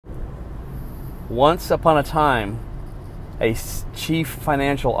Once upon a time, a chief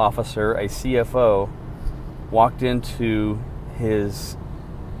financial officer, a CFO, walked into his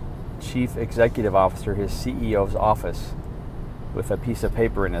chief executive officer, his CEO's office, with a piece of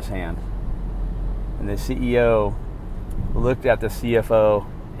paper in his hand. And the CEO looked at the CFO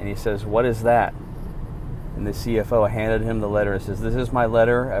and he says, "What is that?" And the CFO handed him the letter and says, "This is my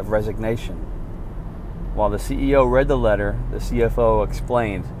letter of resignation." While the CEO read the letter, the CFO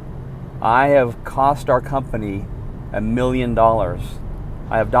explained, "I have cost our company $1 million.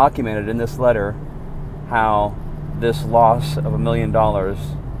 I have documented in this letter how this loss of $1 million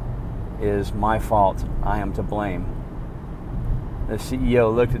is my fault. I am to blame." The CEO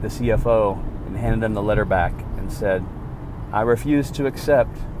looked at the CFO and handed him the letter back and said, "I refuse to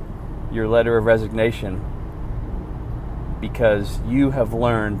accept your letter of resignation because you have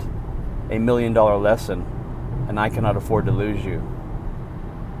learned $1 million lesson and I cannot afford to lose you."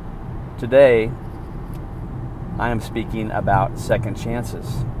 Today, I am speaking about second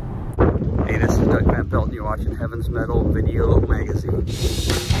chances. Hey, this is Doug Van Pelt and you're watching Heaven's Metal Video Magazine.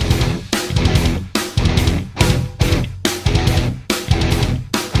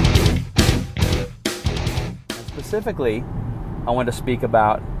 Specifically, I want to speak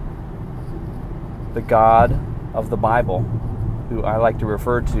about the God of the Bible, who I like to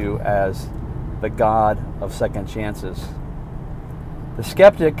refer to as the God of second chances. The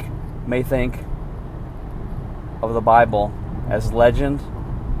skeptic may think of the Bible as legend,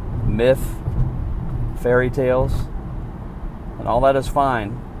 myth, fairy tales, and all that is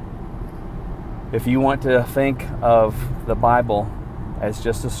fine. If you want to think of the Bible as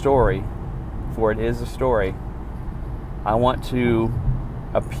just a story, for it is a story, I want to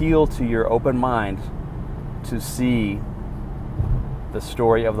appeal to your open mind to see the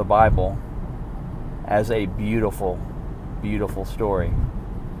story of the Bible as a beautiful, beautiful story.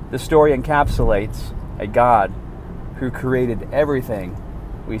 This story encapsulates a God who created everything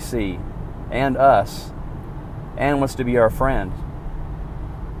we see and us and wants to be our friend.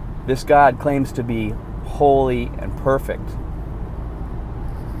 This God claims to be holy and perfect.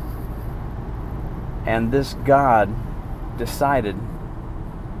 And this God decided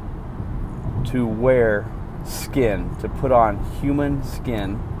to wear skin, to put on human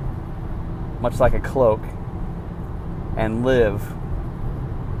skin, much like a cloak, and live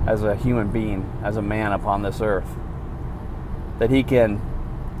as a human being, as a man upon this earth. That he can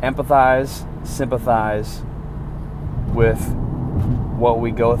empathize, sympathize with what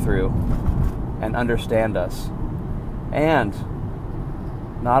we go through and understand us. And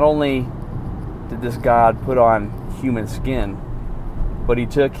not only did this God put on human skin, but he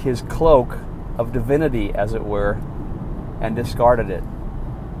took his cloak of divinity, as it were, and discarded it.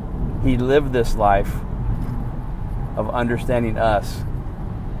 He lived this life of understanding us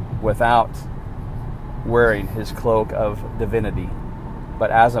without wearing his cloak of divinity,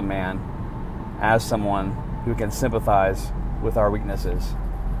 but as a man, as someone who can sympathize with our weaknesses.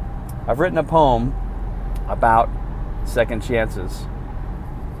 I've written a poem about second chances.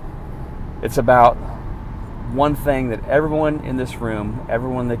 It's about one thing that everyone in this room,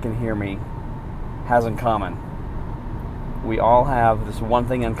 everyone that can hear me, has in common. We all have this one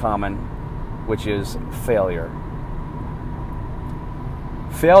thing in common, which is failure.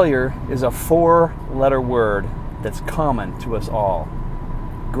 Failure is a 4-letter word that's common to us all.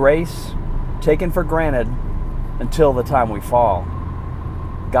 Grace, taken for granted until the time we fall.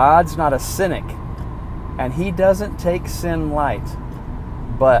 God's not a cynic, and he doesn't take sin light,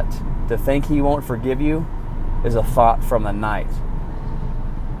 but to think he won't forgive you is a thought from the night.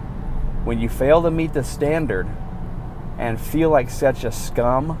 When you fail to meet the standard and feel like such a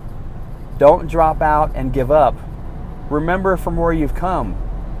scum, don't drop out and give up. Remember from where you've come.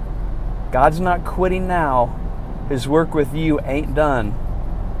 God's not quitting now. His work with you ain't done.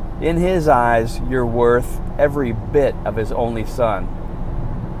 In his eyes, you're worth every bit of his only son.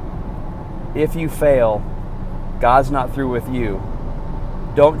 If you fail, God's not through with you.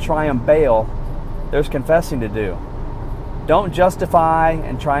 Don't try and bail. There's confessing to do. Don't justify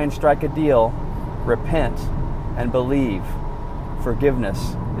and try and strike a deal. Repent and believe.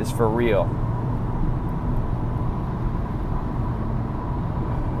 Forgiveness is for real.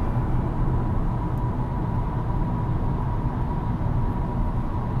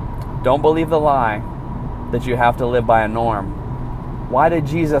 Don't believe the lie that you have to live by a norm. Why did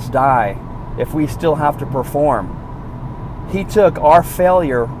Jesus die if we still have to perform? He took our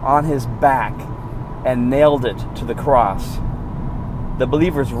failure on his back and nailed it to the cross. The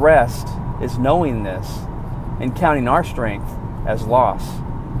believer's rest is knowing this and counting our strength as loss.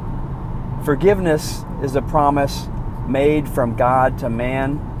 Forgiveness is a promise made from God to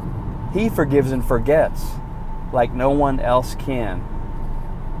man. He forgives and forgets like no one else can.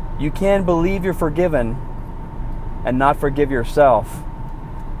 You can believe you're forgiven and not forgive yourself,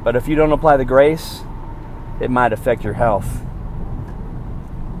 but if you don't apply the grace, it might affect your health.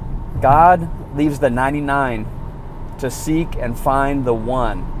 God leaves the 99 to seek and find the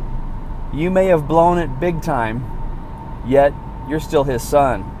one. You may have blown it big time, yet you're still his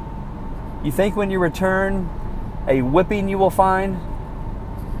son. You think when you return, a whipping you will find,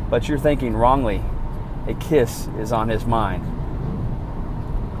 but you're thinking wrongly. A kiss is on his mind.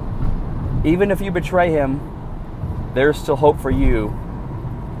 Even if you betray him, there's still hope for you.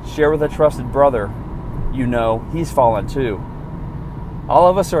 Share with a trusted brother. You know he's fallen too. All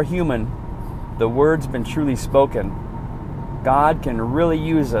of us are human. The word's been truly spoken. God can really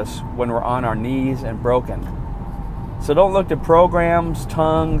use us when we're on our knees and broken. So don't look to programs,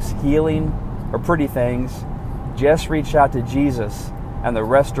 tongues, healing, or pretty things. Just reach out to Jesus and the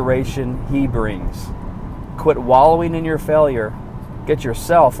restoration he brings. Quit wallowing in your failure. Get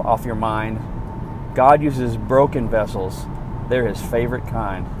yourself off your mind. God uses broken vessels. They're his favorite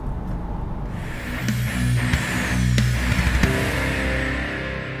kind.